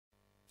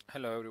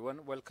Hello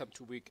everyone, welcome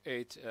to week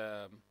 8.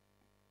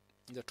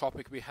 The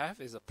topic we have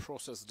is a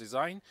process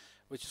design,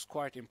 which is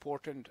quite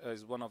important,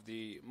 is one of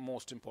the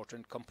most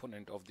important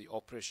component of the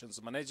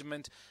operations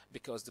management,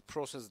 because the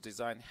process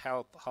design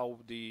help how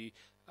the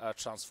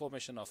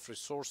transformation of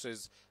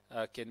resources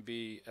can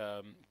be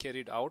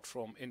carried out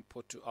from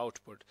input to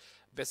output.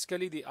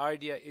 Basically, the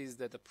idea is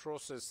that the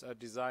process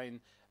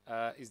design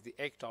is the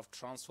act of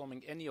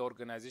transforming any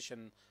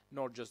organization,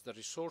 not just the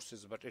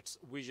resources, but its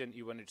vision,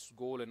 even its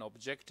goal and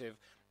objective,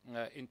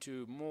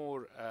 into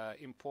more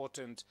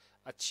important,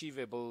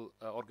 achievable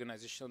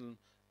organizational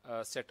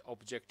set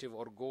objective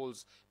or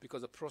goals,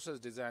 because the process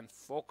design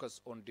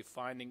focus on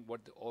defining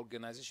what the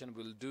organization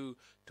will do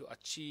to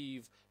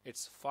achieve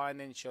its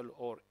financial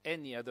or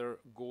any other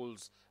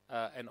goals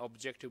and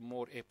objective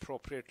more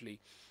appropriately.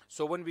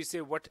 So when we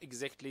say what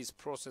exactly is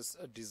process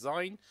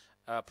design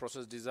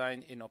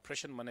in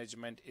operation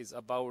management is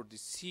about the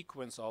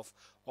sequence of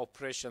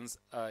operations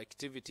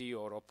activity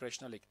or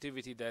operational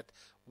activity that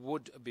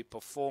would be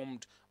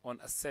performed on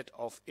a set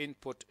of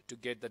input to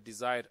get the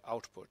desired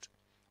output.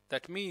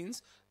 That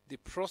means the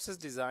process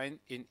design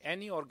in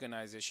any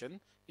organization,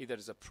 either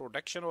is a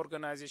production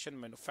organization,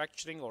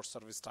 manufacturing, or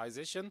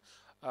servicetization,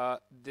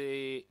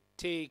 they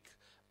take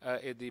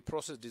the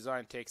process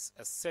design takes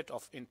a set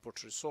of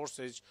input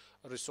resources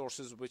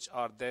which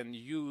are then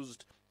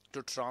used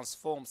to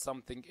transform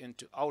something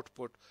into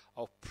output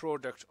of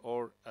product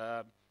or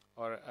a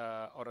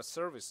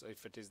service,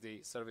 if it is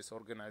the service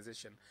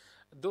organization.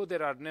 Though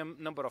there are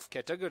number of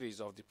categories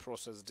of the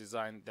process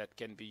design that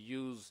can be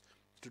used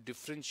to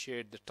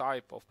differentiate the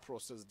type of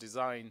process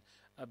design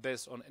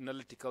based on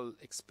analytical,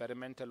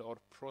 experimental, or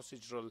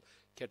procedural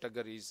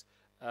categories.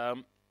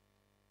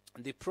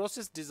 The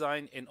process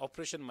design in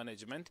operation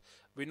management,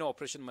 we know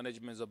operation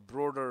management is a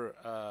broader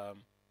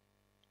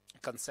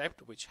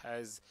concept which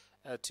has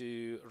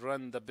to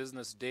run the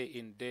business day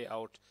in, day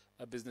out,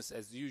 business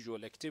as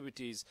usual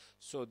activities.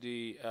 So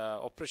the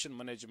operation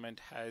management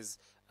has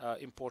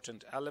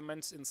important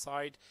elements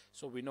inside.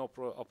 So we know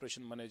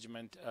operation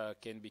management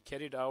can be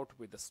carried out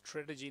with a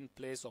strategy in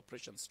place,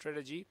 operation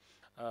strategy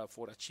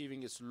for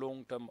achieving its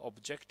long-term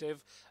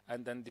objective,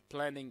 and then the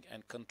planning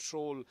and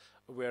control,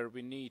 where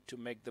we need to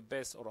make the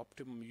best or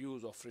optimum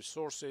use of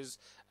resources,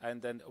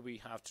 and then we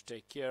have to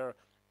take care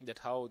that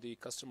how the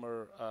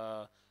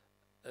customer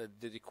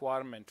the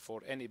requirement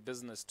for any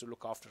business to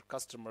look after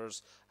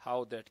customers,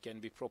 how that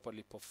can be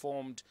properly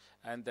performed,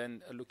 and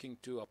then looking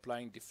to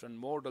applying different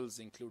models,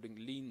 including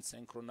lean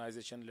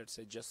synchronization, let's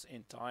say just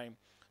in time,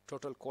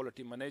 total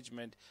quality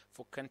management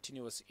for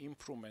continuous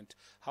improvement.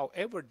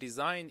 However,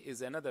 design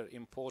is another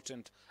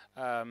important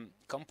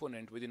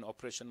component within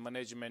operation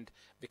management,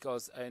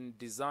 because in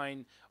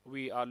design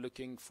we are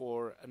looking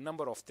for a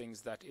number of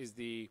things, that is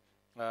the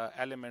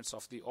elements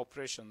of the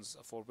operations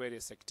for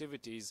various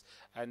activities,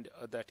 and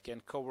that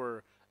can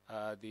cover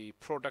the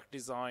product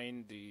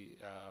design, the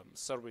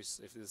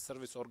service, if it's a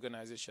service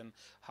organization,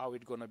 how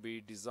it's going to be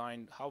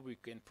designed, how we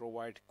can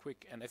provide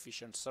quick and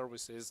efficient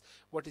services,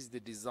 what is the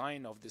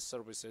design of the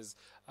services,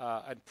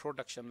 and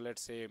production,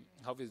 let's say,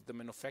 how is the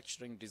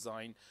manufacturing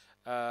design,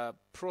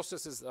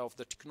 processes of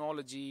the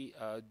technology,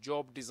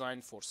 job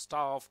design for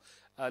staff,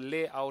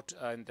 layout,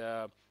 and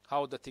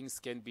how the things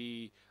can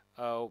be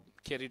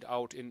carried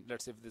out in,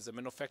 let's say, if there's a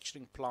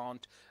manufacturing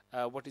plant,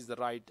 what is the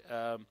right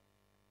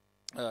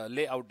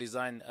layout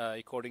design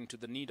according to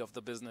the need of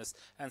the business,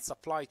 and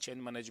supply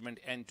chain management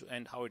end to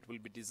end, how it will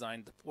be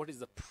designed, what is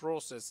the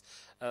process.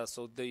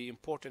 So the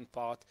important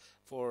part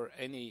for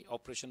any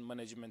operation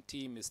management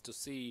team is to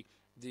see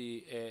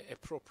the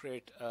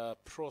appropriate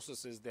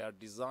processes, they are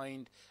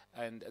designed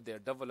and they are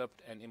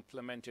developed and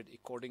implemented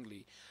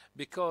accordingly,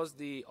 because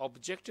the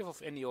objective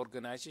of any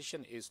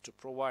organization is to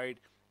provide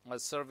a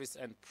service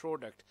and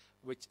product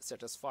which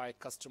satisfy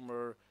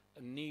customer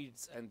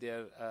needs and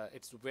their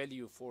its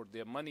value for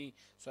their money.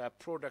 So a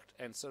product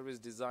and service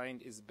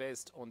design is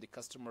based on the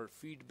customer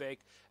feedback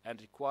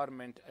and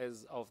requirement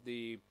as of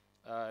the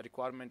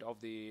requirement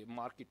of the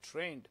market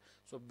trend.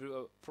 So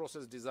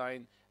process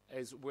design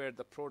is where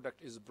the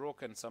product is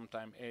broken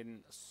sometime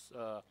in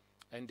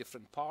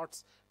different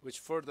parts, which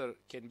further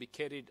can be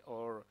carried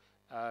or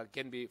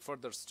can be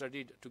further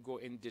studied to go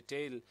in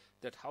detail,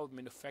 that how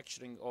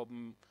manufacturing or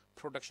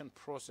production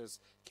process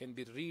can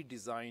be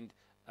redesigned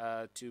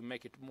to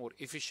make it more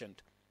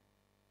efficient.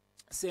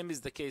 Same is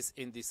the case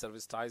in the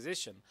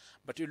servicetization.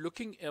 But you're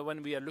looking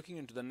when we are looking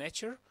into the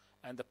nature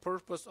and the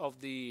purpose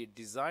of the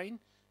design,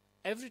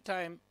 every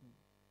time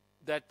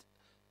that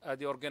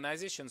the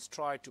organizations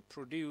try to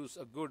produce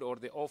a good or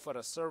they offer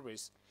a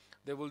service,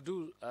 they will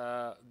do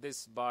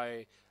this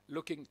by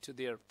looking to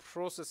their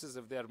processes,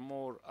 if they are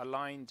more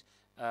aligned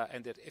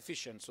and they're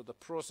efficient. So the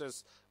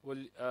process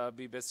will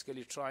be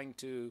basically trying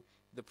to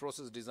the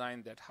process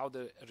design, that how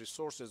the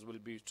resources will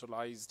be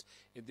utilized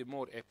in the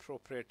more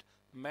appropriate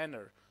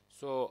manner.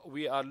 So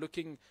we are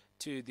looking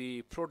to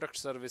the product,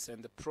 service,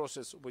 and the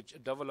process which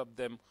develop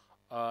them.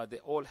 They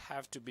all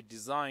have to be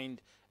designed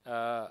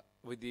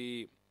with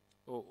the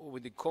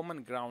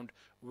common ground,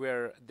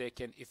 where they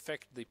can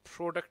affect the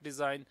product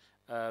design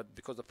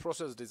because the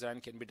process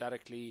design can be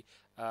directly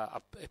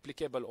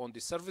applicable on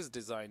the service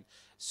design.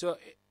 So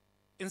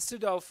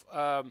instead of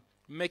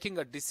making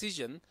a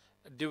decision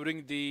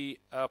during the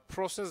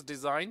process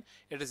design,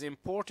 it is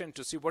important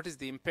to see what is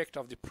the impact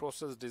of the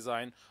process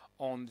design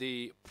on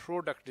the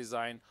product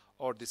design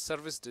or the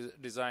service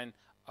design,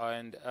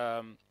 and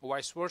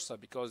vice versa,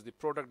 because the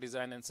product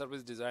design and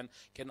service design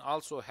can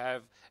also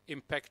have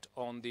impact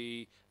on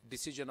the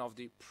decision of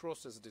the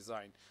process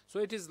design. So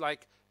it is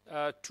like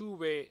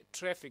two-way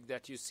traffic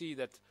that you see,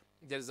 that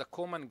there is a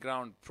common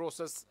ground,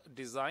 process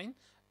design.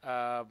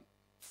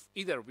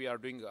 Either we are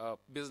doing a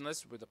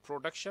business with a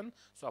production,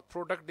 so a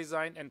product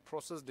design and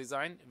process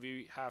design,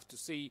 we have to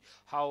see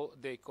how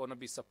they're going to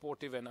be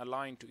supportive and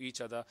aligned to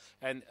each other.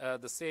 And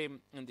the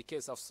same in the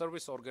case of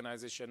service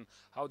organization,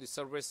 how the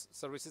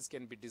services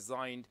can be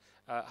designed,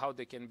 how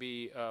they can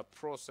be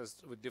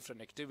processed with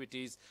different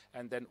activities,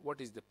 and then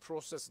what is the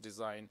process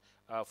design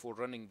for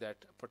running that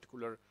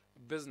particular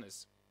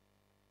business.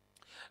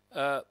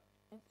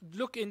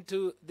 Look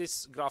into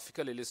this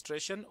graphical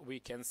illustration. We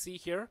can see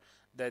here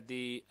that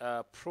the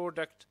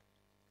product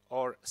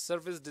or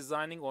service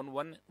designing on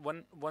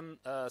one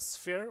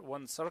sphere,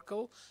 one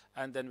circle,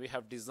 and then we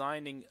have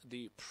designing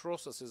the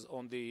processes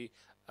on the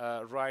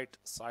right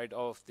side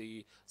of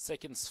the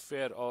second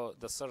sphere or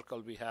the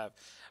circle we have.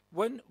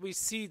 When we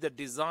see the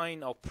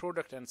design of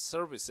product and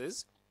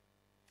services,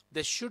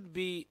 they should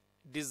be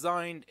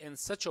designed in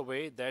such a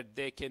way that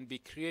they can be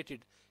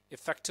created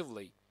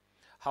effectively.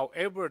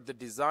 However, the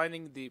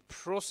designing the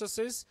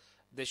processes,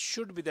 they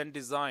should be then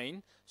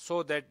designed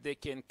so that they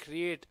can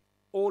create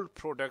all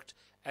product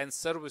and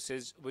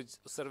services which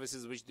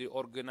the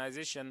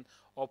organization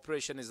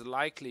operation is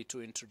likely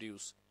to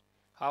introduce.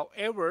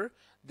 However,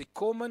 the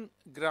common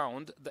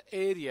ground, the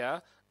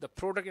area, the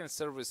product and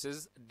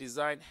services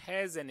design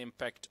has an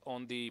impact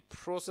on the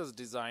process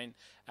design,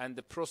 and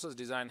the process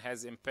design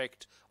has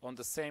impact on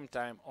the same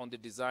time on the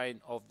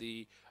design of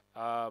the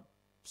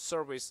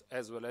service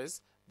as well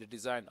as the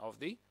design of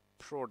the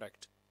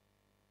product.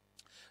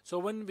 So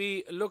when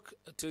we look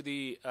to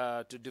the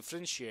to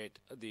differentiate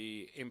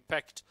the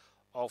impact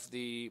of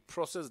the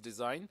process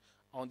design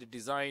on the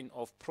design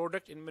of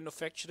product in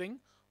manufacturing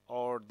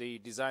or the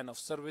design of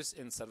service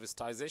in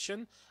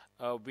servitization,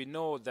 we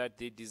know that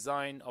the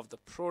design of the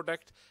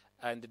product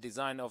and the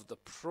design of the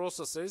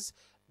processes,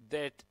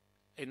 that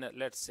in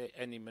let's say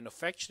any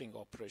manufacturing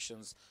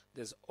operations,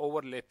 there's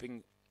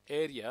overlapping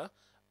area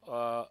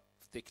the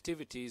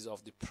activities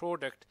of the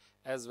product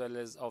as well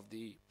as of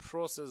the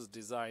process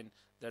design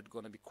that are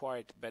going to be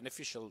quite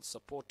beneficial,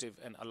 supportive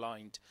and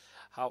aligned.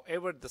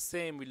 However, the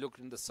same we looked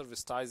in the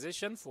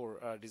servitization for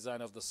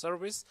design of the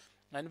service,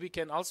 and we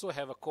can also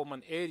have a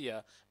common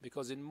area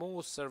because in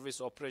most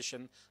service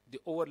operation the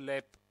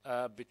overlap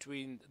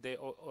between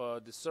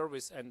the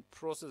service and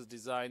process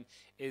design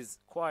is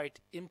quite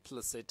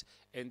implicit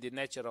in the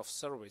nature of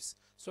service,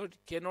 so it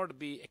cannot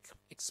be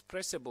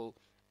expressible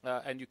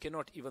and you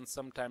cannot even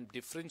sometimes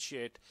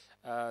differentiate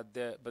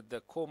but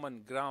the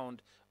common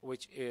ground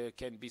which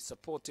can be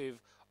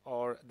supportive,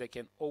 or they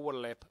can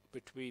overlap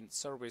between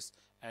service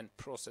and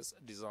process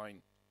design.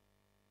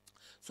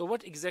 So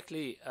what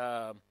exactly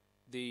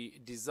the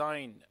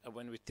design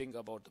when we think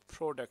about the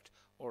product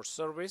or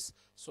service?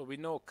 So we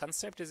know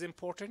concept is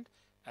important,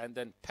 and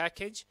then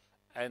package,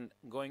 and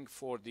going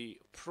for the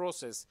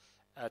process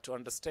to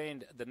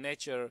understand the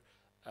nature,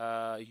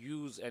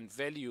 use and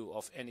value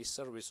of any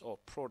service or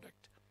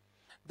product.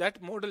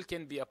 That model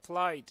can be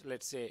applied,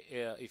 let's say,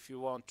 if you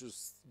want to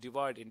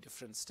divide in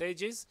different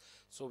stages.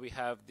 So we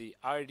have the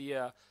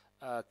idea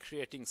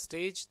creating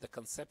stage, the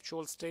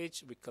conceptual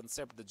stage. We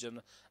concept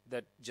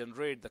that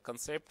generate the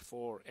concept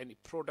for any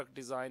product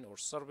design or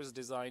service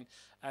design,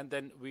 and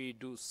then we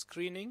do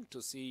screening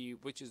to see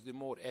which is the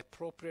more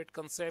appropriate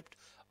concept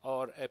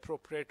or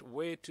appropriate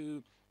way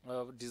to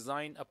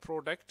design a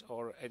product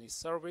or any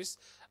service,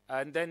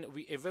 and then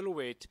we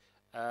evaluate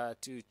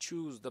to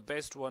choose the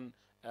best one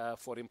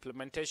for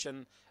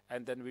implementation,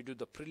 and then we do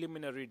the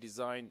preliminary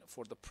design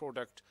for the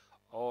product,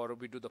 or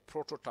we do the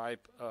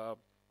prototype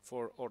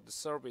for or the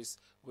service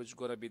which is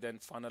going to be then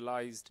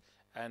finalized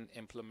and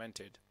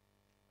implemented.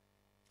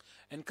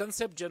 In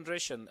concept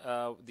generation,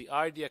 the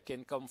idea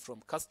can come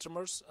from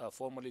customers,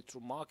 formally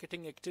through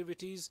marketing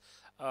activities,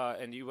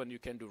 and even you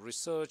can do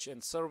research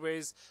and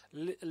surveys,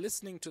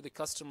 listening to the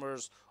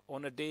customers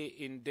on a day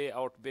in, day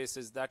out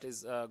basis. That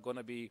is going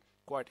to be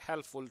quite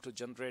helpful to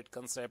generate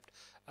concept.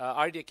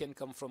 Idea can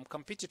come from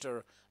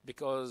competitor,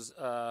 because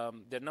there are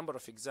a number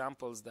of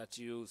examples that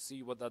you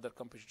see what the other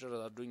competitors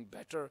are doing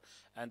better,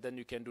 and then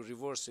you can do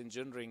reverse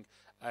engineering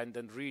and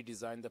then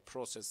redesign the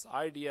process.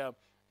 Idea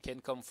can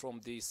come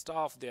from the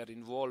staff. They are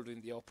involved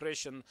in the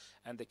operation,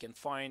 and they can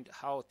find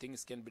how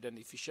things can be done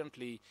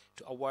efficiently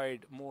to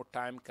avoid more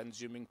time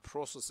consuming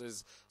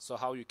processes. So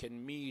how you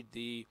can meet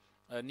the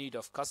need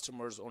of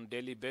customers on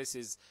daily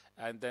basis,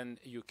 and then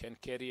you can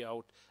carry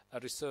out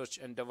research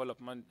and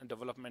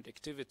development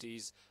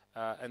activities,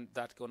 and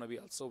that's going to be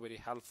also very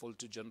helpful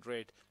to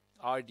generate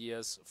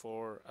ideas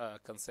for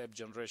concept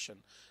generation.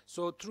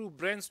 So through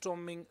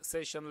brainstorming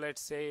session,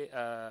 let's say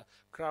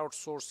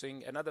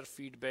crowdsourcing and other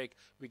feedback,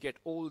 we get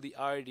all the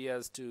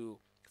ideas to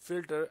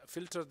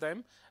filter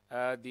them,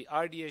 the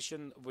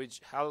ideation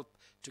which help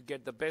to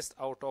get the best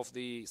out of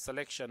the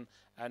selection,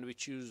 and we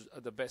choose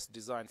the best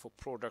design for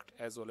product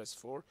as well as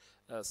for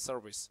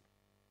service.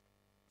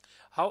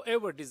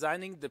 However,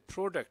 designing the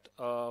product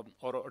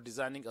or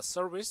designing a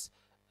service,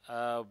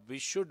 we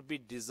should be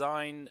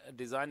designing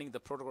the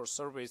product or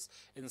service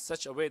in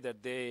such a way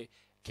that they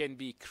can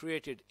be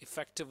created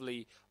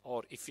effectively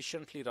or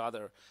efficiently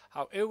rather.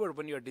 However,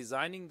 when you're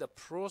designing the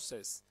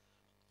process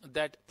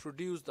that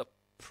produce the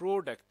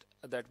product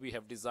that we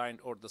have designed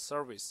or the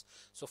service,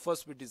 so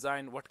first we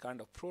design what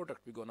kind of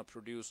product we're going to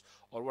produce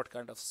or what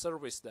kind of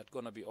service that's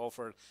going to be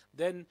offered.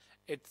 Then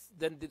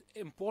the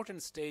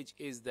important stage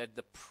is that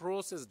the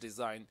process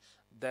design,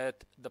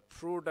 that the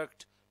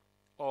product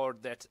or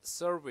that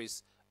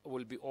service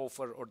will be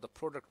offered or the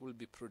product will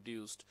be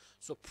produced.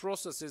 So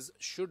processes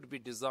should be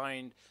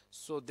designed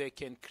so they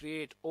can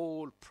create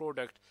all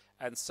product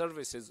and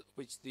services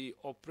which the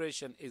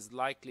operation is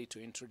likely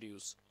to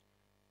introduce.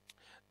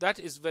 That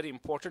is very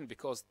important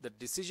because the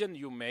decision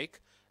you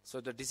make,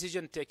 so the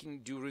decision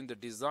taking during the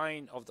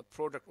design of the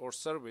product or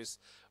service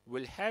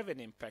will have an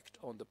impact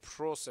on the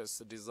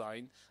process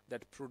design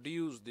that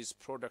produce this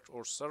product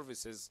or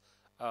services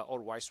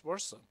or vice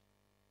versa.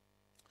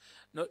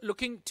 Now,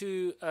 looking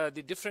to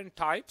the different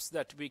types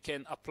that we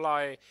can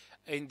apply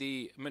in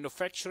the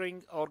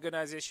manufacturing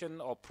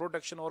organization or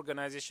production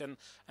organization,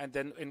 and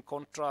then in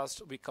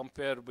contrast we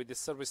compare with the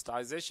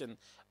servitization.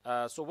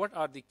 So what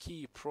are the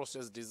key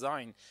process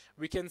design?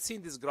 We can see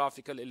in this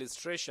graphical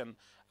illustration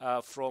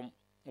from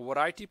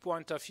variety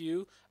point of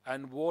view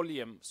and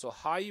volume. So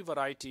high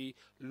variety,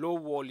 low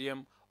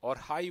volume, or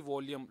high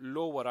volume,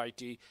 low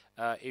variety.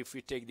 If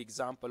we take the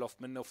example of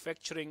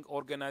manufacturing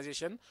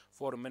organization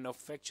for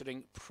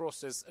manufacturing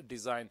process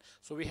design.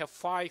 So we have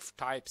 5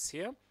 types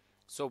here.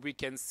 So we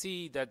can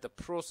see that the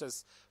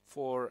process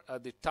for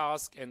the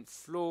task and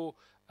flow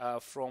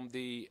from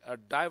the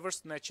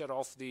diverse nature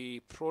of the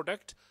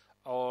product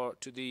or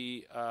to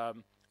the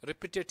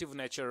repetitive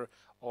nature,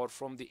 or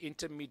from the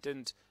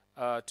intermittent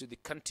to the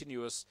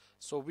continuous.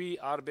 So we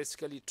are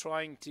basically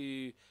trying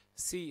to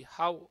see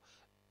how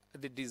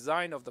the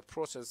design of the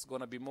process is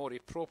going to be more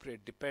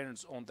appropriate,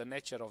 depends on the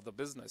nature of the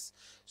business.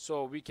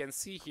 So we can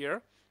see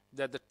here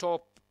that the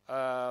top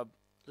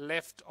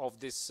left of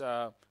this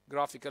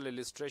graphical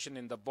illustration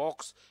in the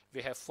box,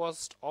 we have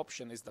first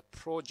option is the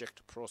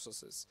project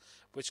processes,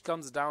 which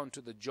comes down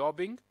to the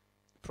jobbing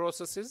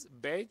processes,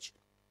 batch,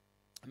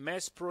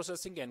 mass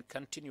processing, and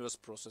continuous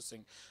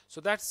processing. So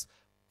that's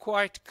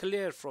quite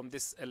clear from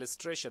this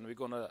illustration. We're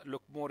going to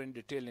look more in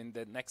detail in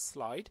the next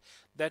slide,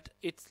 that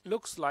it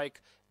looks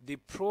like the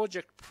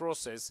project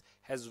process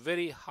has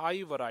very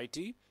high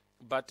variety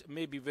but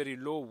maybe very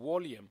low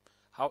volume.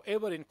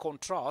 However, in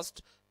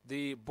contrast,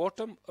 the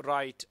bottom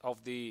right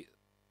of the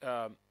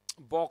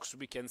box,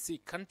 we can see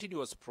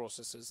continuous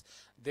processes.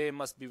 They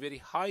must be very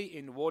high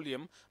in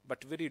volume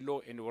but very low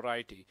in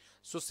variety.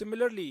 So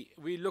similarly,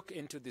 we look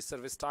into the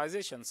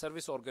servitization,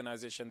 service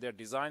organization, their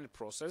design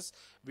process.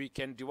 We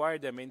can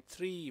divide them in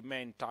 3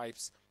 main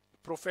types: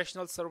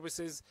 professional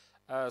services,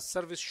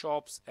 service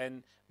shops,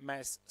 and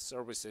mass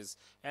services.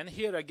 And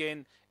here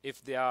again,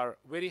 if they are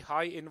very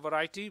high in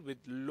variety with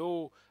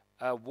low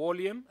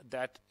volume,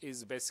 that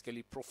is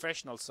basically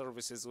professional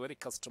services, very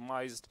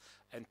customized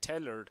and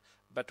tailored.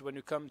 But when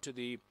you come to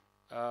the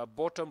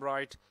bottom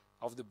right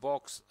of the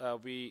box,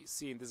 we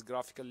see in this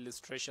graphical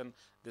illustration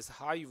this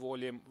high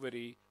volume,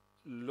 very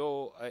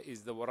low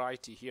is the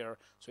variety here.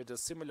 So it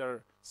is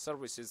similar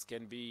services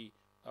can be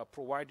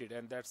provided,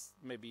 and that's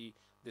maybe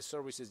the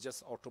service is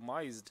just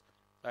automized,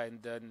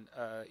 and then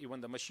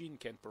even the machine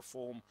can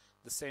perform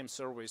the same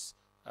service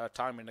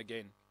time and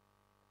again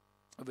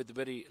with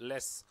very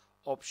less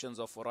options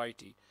of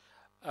variety.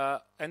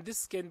 And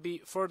this can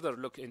be further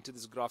look into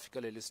this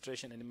graphical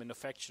illustration in a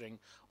manufacturing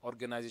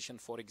organization,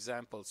 for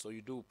example. So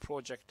you do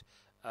project,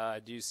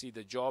 do you see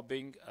the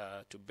jobbing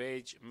to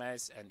batch,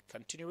 mass, and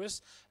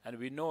continuous, and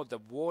we know the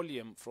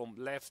volume from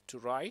left to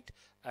right,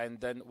 and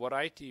then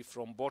variety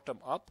from bottom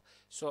up.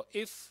 So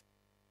if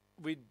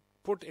we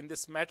put in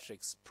this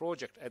matrix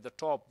project at the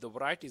top, the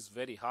variety is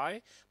very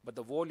high but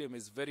the volume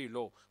is very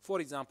low.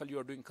 For example, you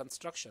are doing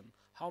construction.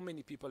 How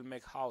many people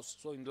make house?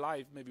 So in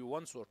life, maybe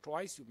once or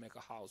twice you make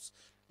a house,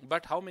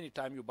 but how many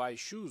times you buy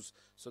shoes?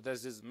 So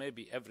there's this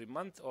maybe every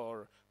month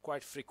or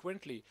quite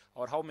frequently.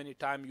 Or how many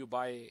times you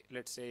buy,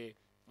 let's say,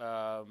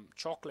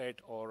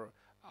 chocolate or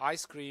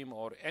ice cream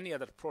or any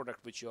other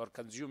product which you are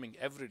consuming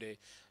every day.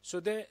 So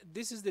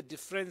this is the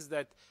difference,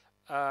 that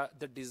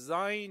the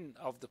design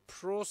of the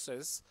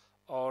process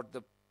or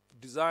the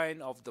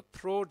design of the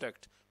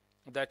product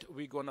that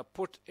we're going to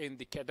put in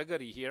the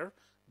category here,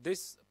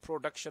 this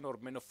production or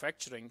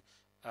manufacturing,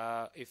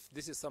 if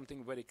this is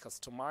something very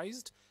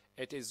customized,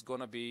 it is going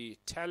to be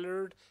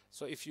tailored.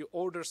 So if you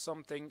order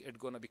something, it's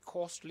going to be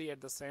costly at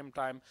the same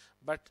time,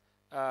 but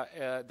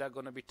they're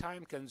going to be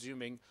time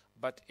consuming,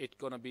 but it's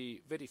going to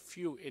be very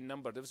few in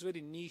number. There's a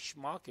very niche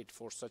market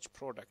for such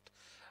product.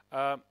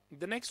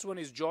 The next one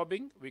is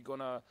jobbing. We're going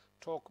to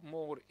talk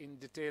more in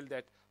detail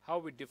that how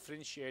we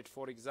differentiate,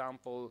 for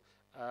example,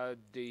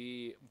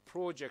 the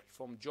project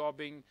from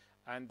jobbing,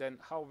 and then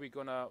how we're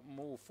going to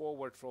move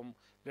forward from,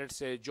 let's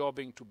say,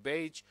 jobbing to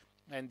batch,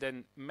 and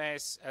then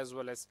mass as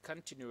well as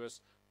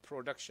continuous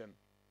production.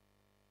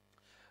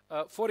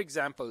 For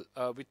example,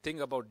 we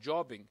think about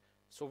jobbing.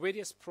 So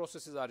various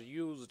processes are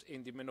used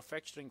in the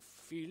manufacturing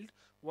field.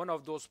 One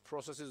of those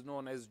processes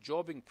known as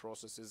jobbing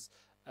processes,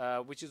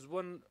 which is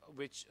one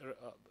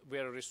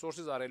where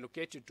resources are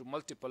allocated to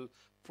multiple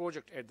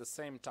projects at the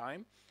same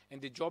time. In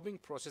the jobbing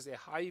process, a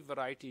high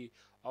variety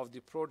of the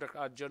product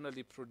are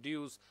generally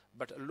produced,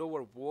 but a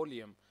lower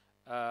volume.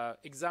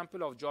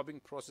 Example of jobbing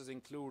process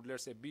include,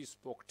 let's say,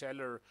 bespoke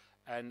tailor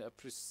and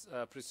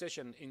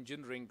precision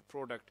engineering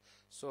product.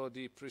 So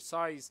the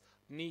precise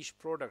niche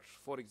product,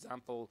 for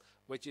example,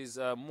 which is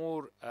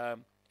more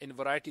in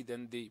variety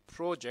than the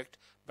project,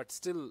 but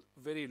still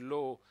very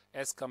low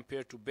as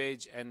compared to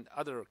batch and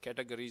other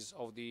categories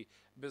of the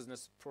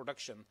business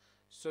production.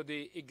 So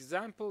the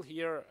example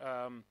here,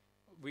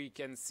 we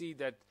can see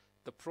that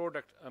the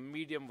product, a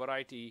medium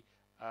variety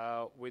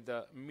with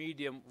a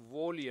medium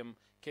volume,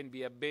 can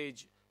be a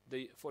batch.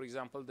 For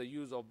example, the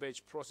use of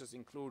batch process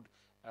include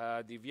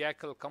the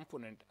vehicle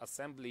component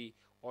assembly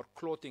or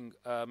clothing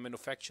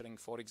manufacturing,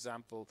 for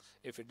example,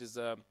 if it is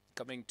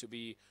coming to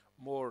be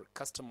more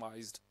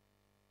customized.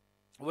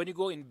 When you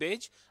go in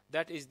batch,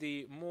 that is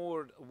the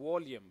more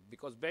volume,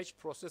 because batch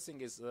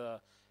processing is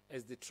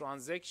the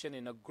transaction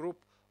in a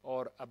group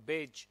or a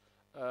batch.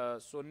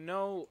 So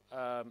no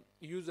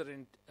user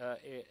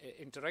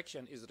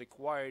interaction is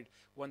required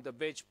when the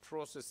batch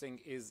processing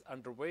is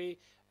underway.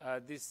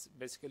 This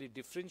basically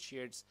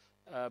differentiates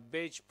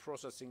batch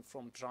processing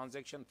from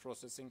transaction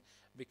processing,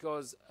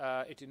 because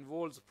it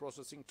involves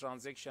processing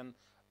transaction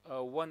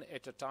one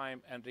at a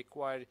time and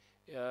require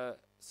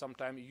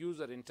sometimes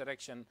user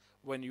interaction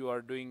when you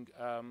are doing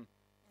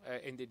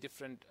in the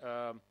different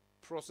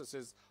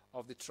processes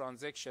of the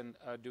transaction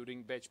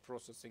during batch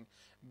processing.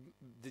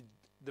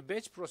 The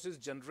batch process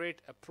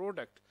generate a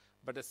product,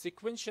 but the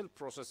sequential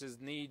processes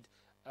need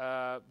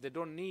they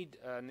don't need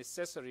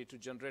necessary to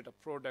generate a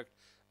product.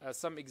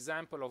 Some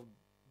example of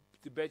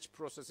the batch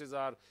processes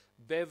are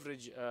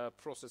beverage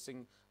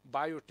processing,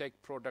 biotech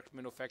product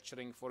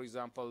manufacturing, for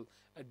example,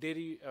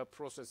 dairy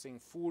processing,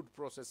 food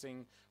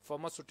processing,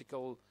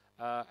 pharmaceutical,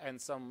 and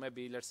some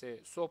maybe, let's say,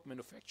 soap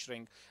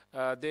manufacturing.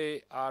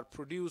 They are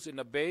produced in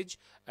a batch,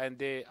 and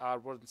they are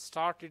when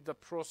started the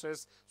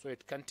process, so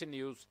it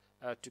continues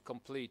to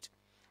complete.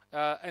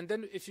 And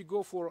then if you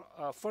go for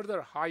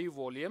further high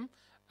volume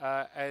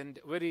and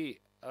very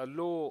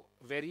low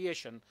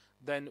variation,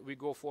 then we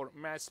go for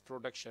mass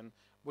production,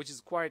 which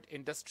is quite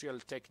industrial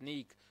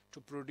technique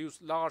to produce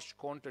large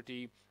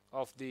quantity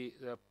of the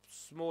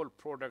small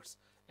products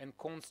and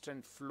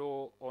constant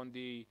flow on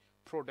the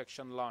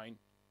production line.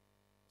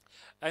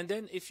 And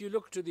then if you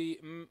look to the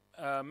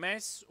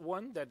mass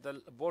one, that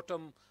the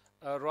bottom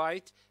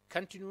right,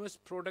 continuous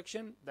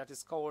production, that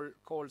is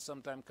called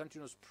sometimes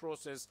continuous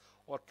process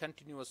or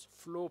continuous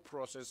flow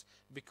process,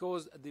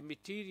 because the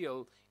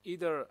material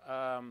either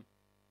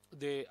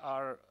they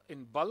are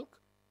in bulk,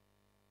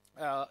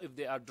 if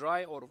they are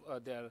dry, or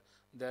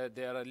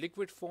they are a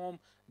liquid form,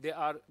 they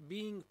are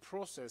being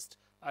processed.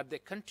 Are they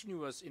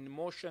continuous in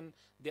motion?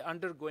 They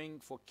undergoing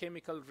for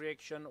chemical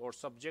reaction or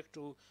subject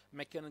to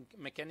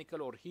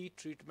mechanical or heat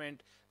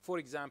treatment. For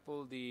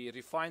example, the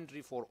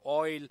refinery for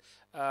oil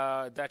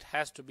that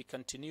has to be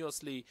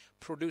continuously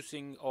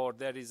producing, or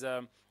there is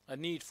a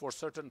need for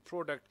certain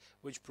product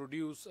which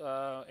produce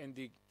in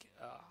the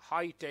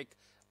high-tech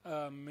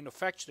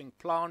manufacturing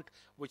plant,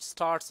 which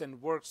starts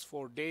and works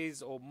for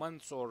days or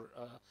months or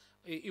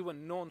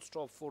even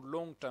non-stop for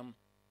long term,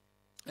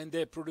 and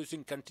they're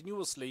producing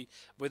continuously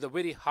with a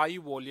very high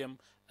volume,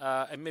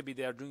 and maybe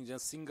they are doing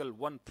just single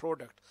one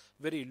product,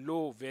 very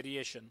low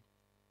variation.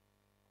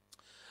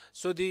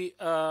 So the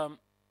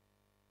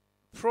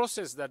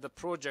process that the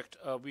project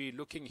we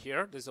looking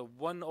here, there's a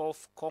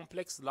one-off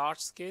complex large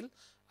scale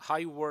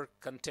high work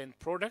content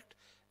product,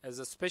 as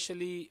a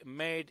specially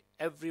made.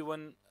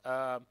 Everyone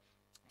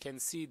can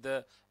see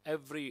the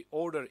every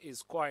order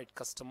is quite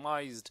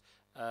customized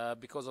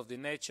because of the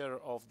nature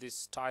of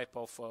this type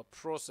of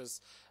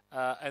process.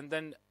 And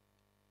then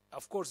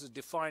of course, it's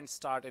defined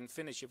start and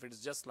finish if it's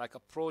just like a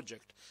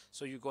project.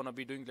 So you're going to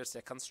be doing, let's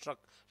say,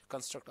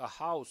 construct a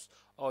house,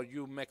 or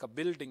you make a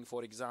building,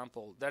 for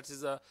example. That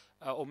is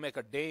or make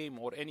a dam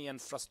or any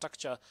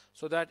infrastructure.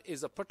 So that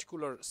is a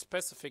particular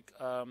specific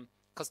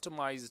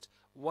customized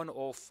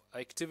one-off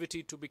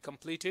activity to be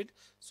completed.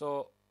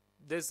 So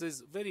this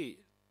is very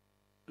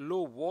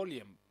low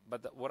volume,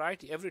 but the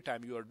variety every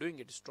time you are doing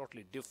it is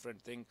totally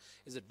different thing.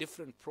 Is a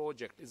different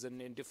project, is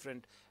in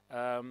different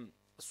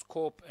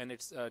scope, and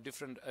it's a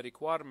different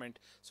requirement.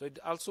 So it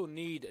also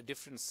need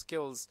different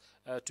skills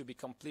to be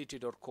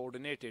completed or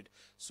coordinated.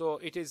 So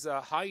it is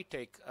a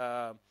high-tech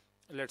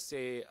let's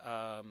say,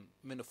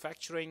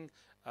 manufacturing,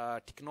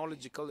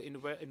 technological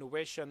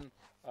innovation,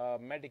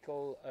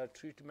 medical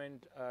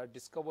treatment,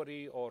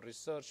 discovery or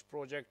research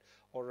project,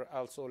 or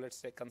also, let's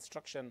say,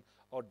 construction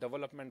or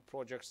development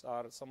projects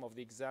are some of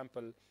the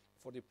example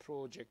for the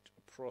project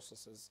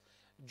processes.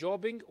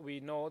 Jobbing, we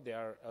know they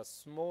are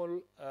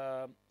small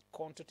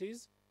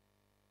quantities,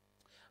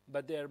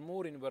 but they are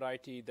more in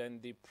variety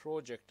than the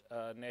project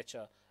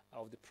nature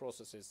of the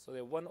processes. So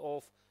they're one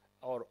of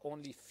or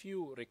only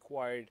few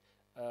required,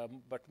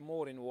 but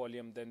more in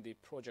volume than the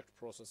project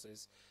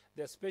processes.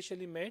 They're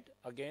specially made.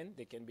 Again,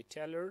 they can be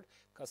tailored,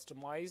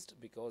 customized,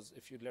 because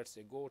if you, let's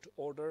say, go to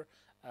order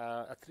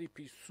a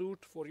three-piece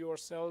suit for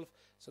yourself,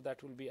 so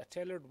that will be a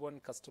tailored one,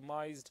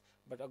 customized,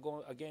 but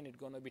again, it's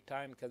going to be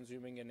time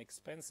consuming and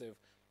expensive.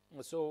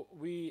 So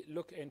we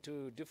look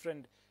into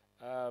different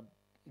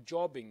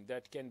jobbing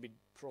that can be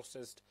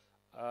processed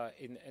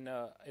in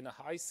a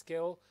high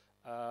scale,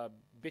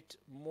 bit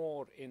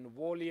more in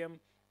volume,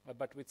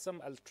 but with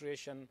some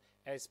alteration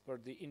as per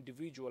the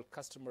individual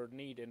customer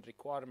need and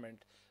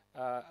requirement.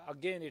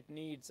 Again, it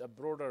needs a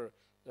broader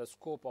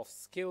scope of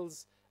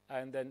skills,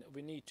 and then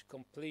we need to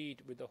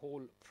complete with the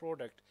whole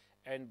product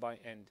end by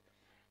end.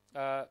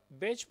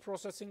 Batch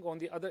processing, on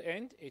the other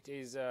end, it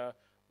is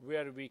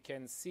where we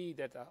can see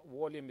that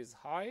volume is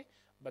high,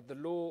 but the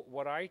low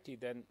variety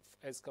then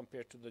as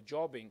compared to the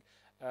jobbing.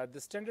 The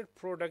standard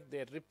product,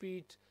 they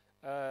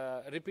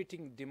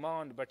repeating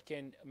demand, but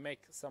can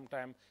make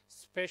sometime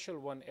special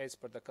one as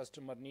per the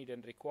customer need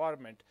and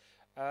requirement.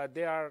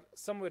 They are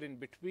somewhere in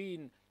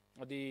between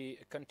the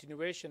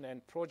continuation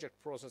and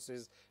project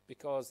processes,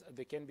 because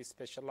they can be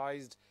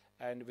specialized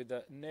and with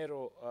the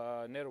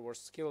narrower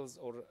skills,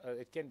 or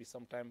it can be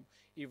sometime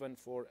even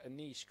for a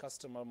niche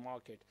customer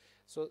market.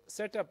 So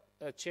setup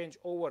change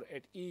over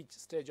at each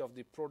stage of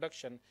the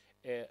production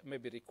may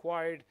be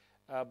required,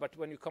 but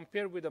when you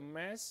compare with the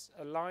mass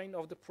line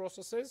of the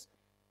processes,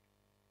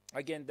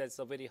 again, that's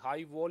a very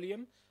high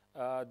volume,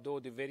 though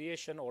the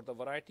variation or the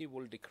variety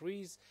will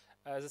decrease.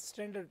 As a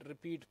standard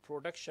repeat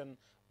production,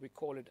 we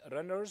call it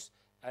runners,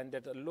 and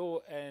that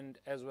low end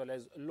as well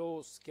as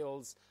low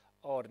skills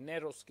or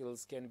narrow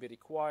skills can be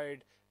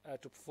required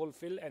to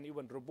fulfill, and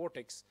even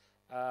robotics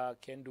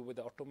can do with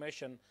the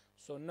automation.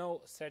 So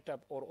no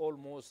setup or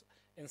almost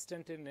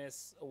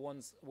instantaneous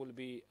ones will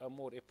be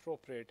more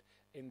appropriate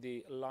in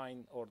the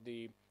line or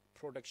the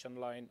production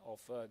line of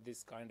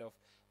this kind of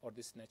or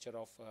this nature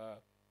of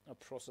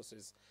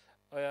processes.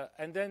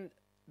 And then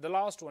the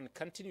last one,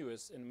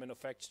 continuous in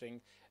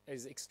manufacturing,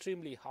 is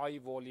extremely high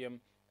volume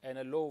and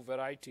a low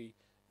variety,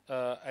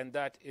 and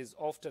that is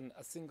often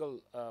a single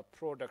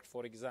product,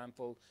 for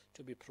example,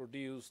 to be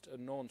produced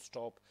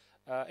non-stop.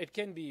 It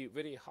can be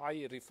very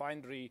high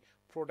refinery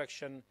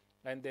production,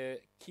 and they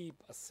keep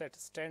a set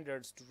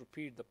standards to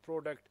repeat the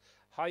product,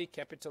 high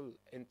capital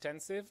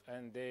intensive,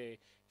 and they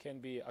can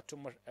be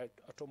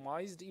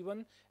atomized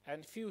even,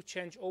 and few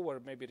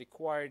changeover may be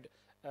required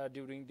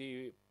during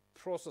the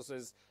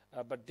processes,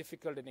 but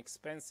difficult and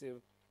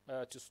expensive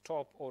to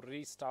stop or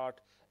restart,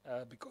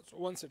 because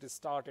once it is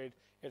started,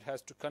 it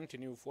has to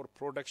continue for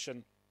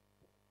production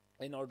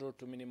in order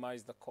to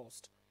minimize the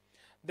cost.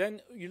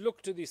 Then you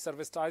look to the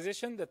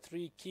servitization, the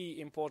three key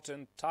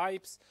important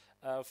types,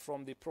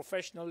 from the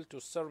professional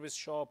to service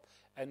shop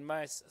and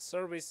mass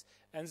service.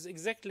 And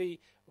exactly,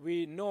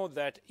 we know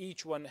that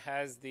each one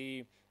has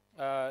the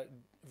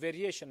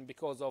variation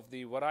because of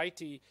the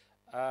variety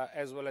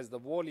as well as the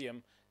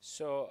volume.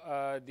 So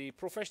the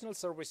professional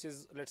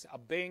services, let's say a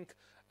bank,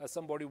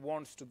 somebody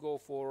wants to go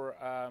for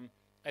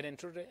an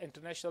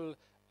international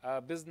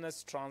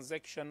business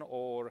transaction,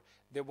 or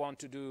they want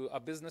to do a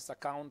business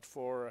account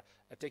for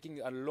taking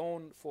a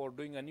loan for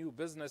doing a new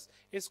business,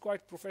 it's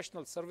quite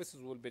professional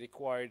services will be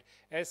required,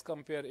 as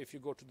compared if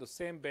you go to the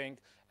same bank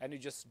and you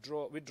just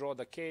withdraw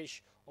the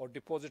cash or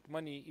deposit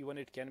money. Even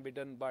it can be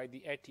done by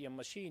the ATM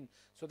machine.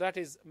 So that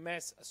is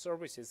mass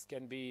services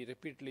can be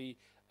repeatedly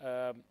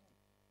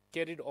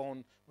carried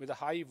on with a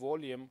high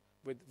volume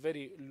with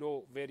very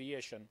low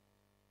variation.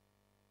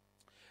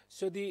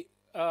 So the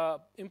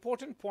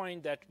important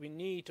point that we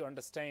need to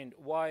understand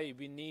why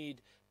we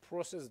need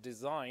process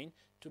design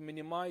to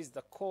minimize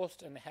the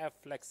cost and have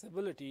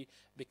flexibility,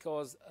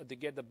 because they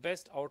get the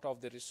best out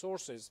of the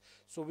resources.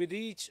 So we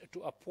reach to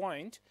a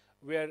point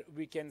where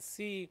we can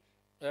see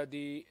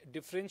the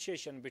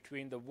differentiation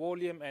between the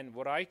volume and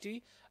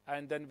variety,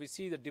 and then we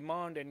see the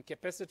demand and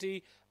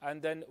capacity,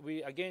 and then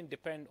we again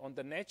depend on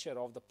the nature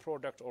of the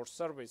product or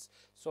service.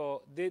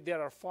 So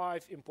there are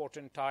 5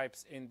 important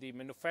types in the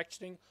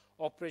manufacturing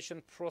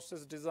operation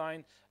process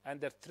design, and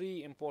there are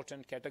 3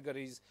 important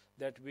categories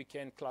that we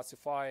can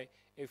classify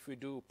if we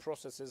do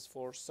processes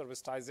for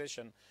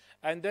servitization.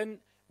 And then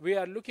we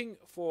are looking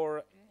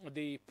for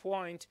the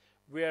point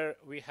where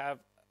we have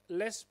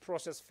less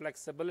process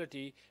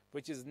flexibility,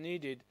 which is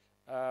needed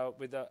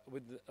with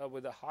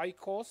a high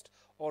cost,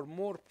 or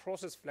more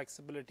process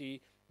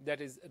flexibility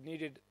that is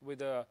needed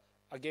with a,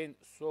 again,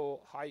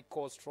 so high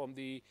cost from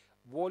the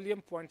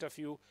volume point of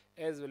view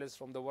as well as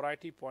from the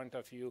variety point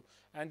of view.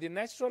 And the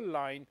natural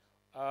line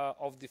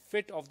of the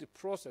fit of the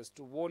process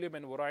to volume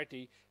and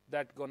variety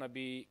that gonna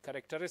be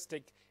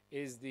characteristic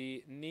is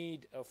the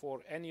need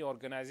for any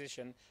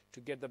organization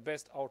to get the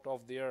best out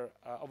of their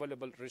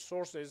available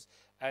resources,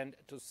 and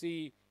to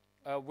see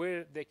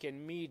where they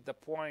can meet the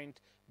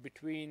point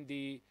between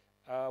the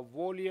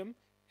volume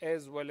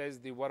as well as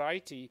the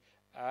variety,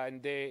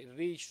 and they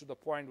reach to the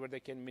point where they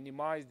can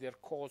minimize their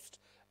cost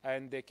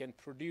and they can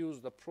produce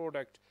the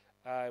product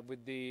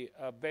with the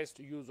best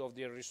use of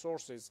their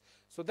resources.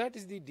 So that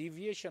is the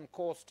deviation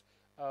cost,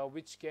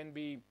 which can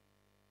be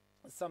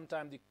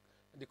sometimes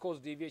the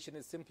cost deviation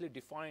is simply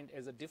defined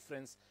as a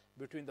difference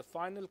between the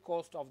final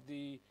cost of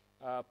the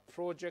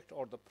project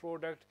or the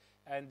product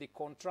and the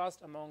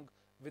contrast among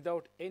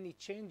without any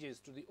changes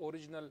to the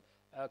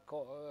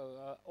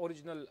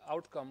original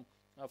outcome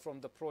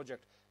from the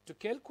project. To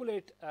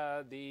calculate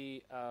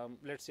the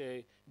let's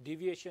say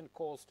deviation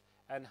cost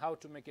and how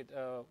to make it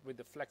with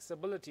the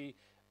flexibility,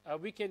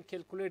 we can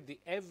calculate the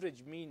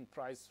average mean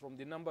price from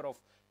the number of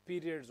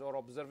periods or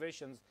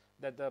observations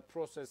that the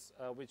process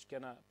which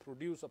can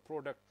produce a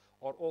product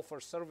or offer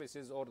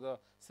services, or the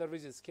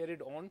services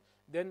carried on.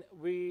 Then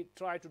we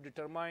try to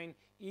determine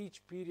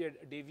each period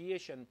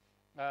deviation.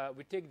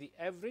 We take the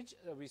average,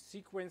 we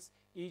sequence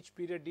each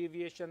period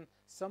deviation,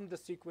 sum the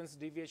sequence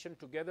deviation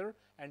together,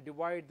 and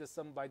divide the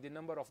sum by the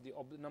number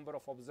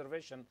of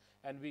observation,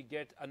 and we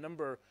get a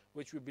number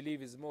which we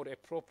believe is more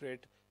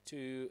appropriate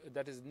to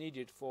that is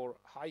needed for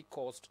high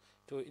cost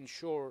to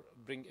ensure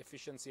bring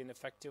efficiency and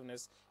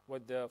effectiveness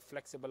with the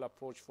flexible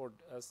approach for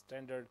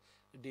standard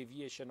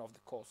deviation of the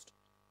cost.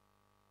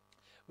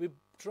 We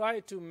try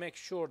to make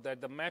sure that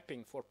the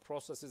mapping for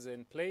process is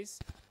in place,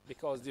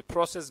 because the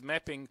process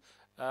mapping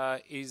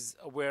is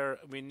where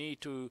we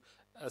need to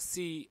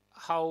see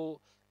how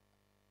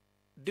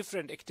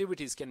different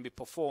activities can be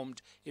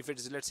performed. If it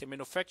is, let's say,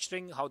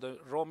 manufacturing, how the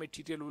raw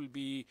material will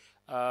be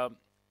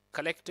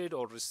collected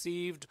or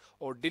received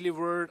or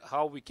delivered,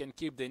 how we can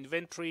keep the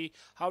inventory,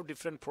 how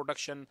different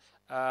production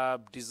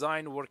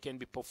design work can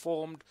be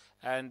performed,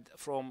 and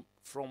from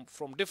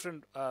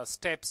different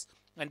steps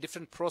and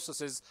different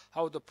processes,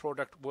 how the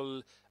product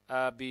will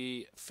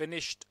be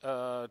finished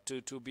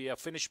to be a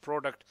finished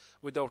product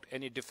without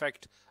any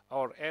defect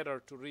or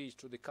error to reach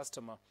to the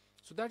customer.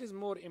 So that is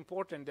more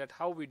important, that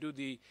how we do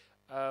the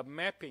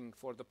mapping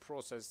for the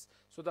process.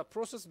 So the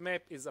process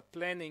map is a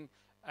planning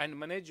and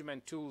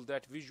management tool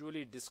that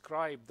visually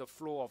describe the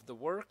flow of the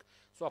work.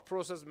 So a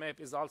process map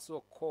is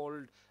also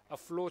called a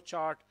flow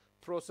chart,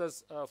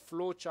 process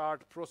flow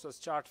chart, process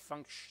chart,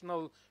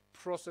 functional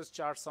process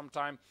chart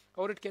sometime,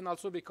 or it can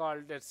also be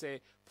called, let's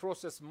say,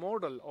 process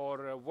model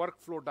or a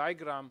workflow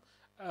diagram.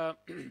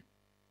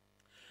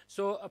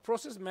 So a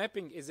process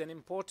mapping is an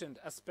important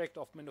aspect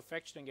of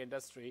manufacturing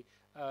industry.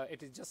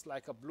 It is just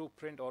like a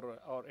blueprint, or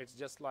it's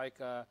just like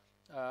a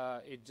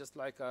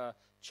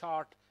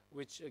chart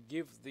which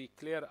gives the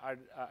clear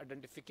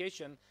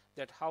identification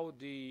that how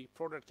the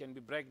product can be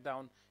break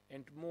down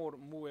into more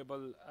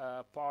movable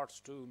parts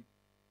to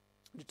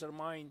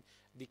determine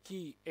the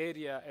key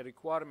area a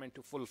requirement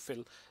to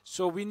fulfill.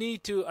 So we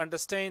need to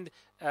understand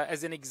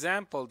as an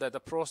example that the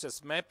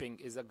process mapping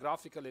is a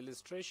graphical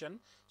illustration.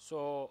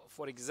 So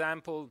for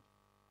example,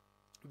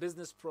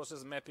 business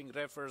process mapping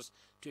refers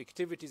to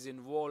activities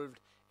involved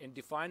in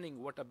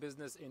defining what a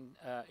business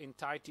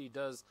entity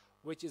does,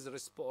 which is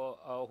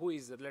who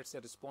is, let's say,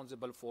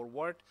 responsible for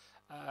what,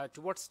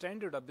 to what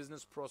standard a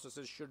business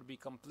processes should be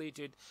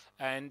completed,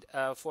 and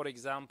for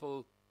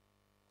example,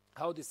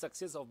 how the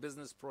success of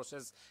business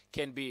process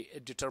can be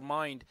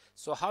determined.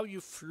 So how you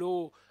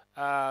flow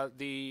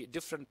the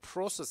different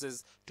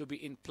processes to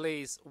be in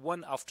place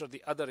one after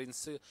the other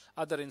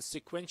in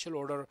sequential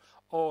order,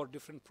 or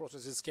different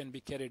processes can be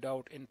carried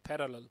out in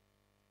parallel.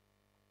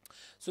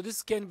 So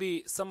this can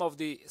be some of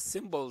the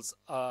symbols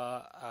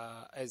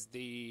as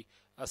the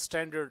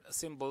standard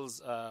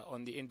symbols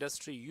on the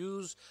industry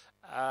use,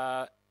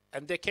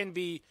 and they can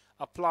be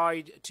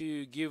applied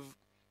to give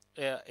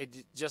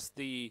just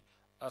the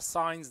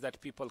signs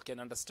that people can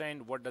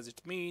understand what does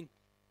it mean.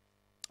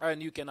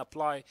 And you can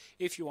apply,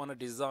 if you want to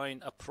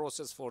design a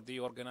process for the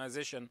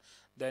organization,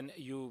 then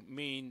you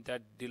mean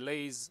that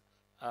delays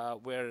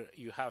where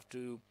you have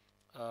to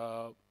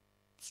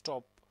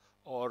stop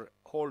or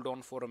hold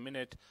on for a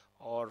minute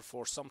or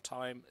for some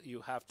time,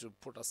 you have to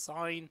put a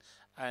sign,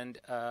 and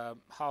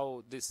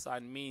how this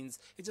sign means.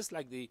 It's just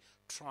like the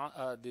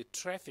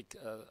traffic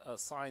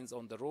signs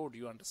on the road.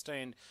 You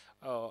understand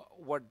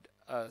what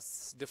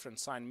different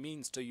sign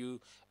means to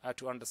you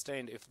to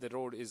understand if the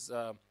road is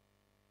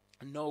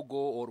no-go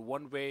or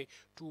one-way,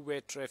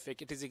 two-way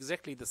traffic. It is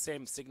exactly the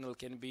same signal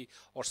can be,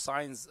 or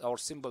signs or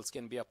symbols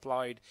can be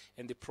applied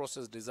in the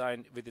process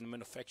design within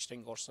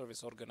manufacturing or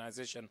service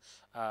organization.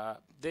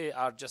 They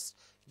are just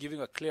giving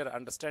a clear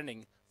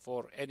understanding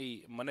for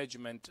any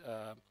management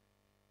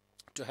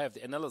to have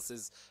the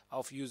analysis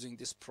of using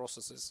these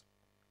processes.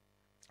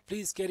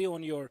 Please carry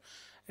on your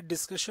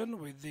discussion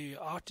with the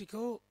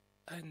article,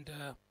 and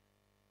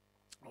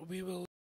we will